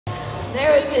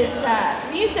there was this,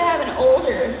 we used to have an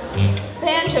older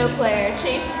banjo player.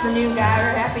 Chase is the new guy.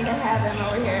 We're happy to have him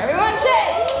over here. Everyone,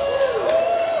 Chase!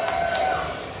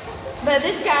 But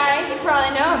this guy, you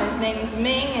probably know him. His name's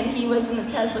Ming, and he was in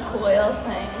the Tesla coil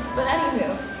thing. But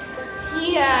anywho,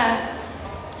 he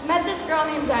met this girl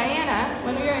named Diana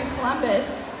when we were in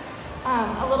Columbus,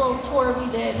 a little tour we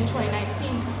did in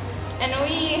 2019. And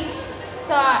we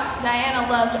thought Diana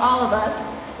loved all of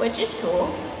us, which is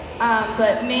cool.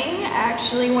 But Ming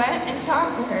actually went and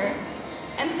talked to her.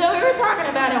 And so we were talking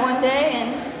about it one day,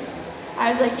 and I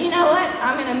was like, you know what?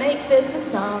 I'm gonna make this a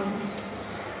song.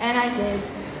 And I did.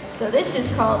 So this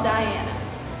is called Diana.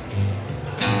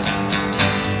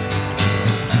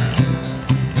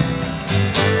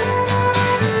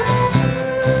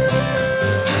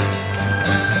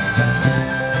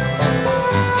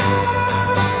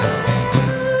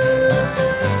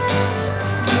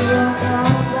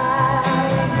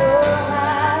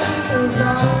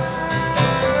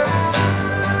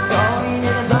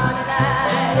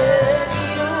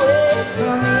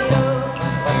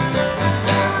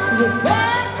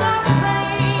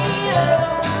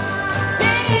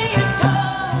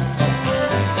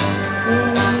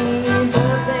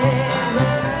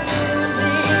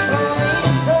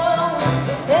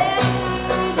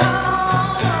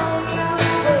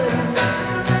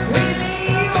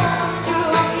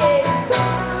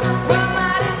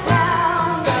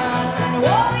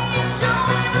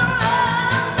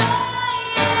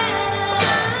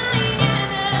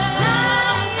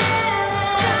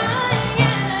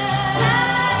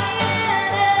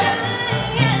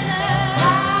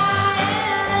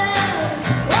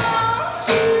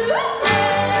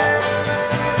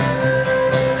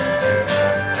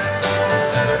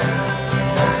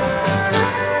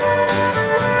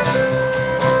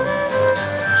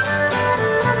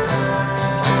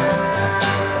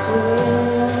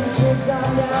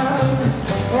 Down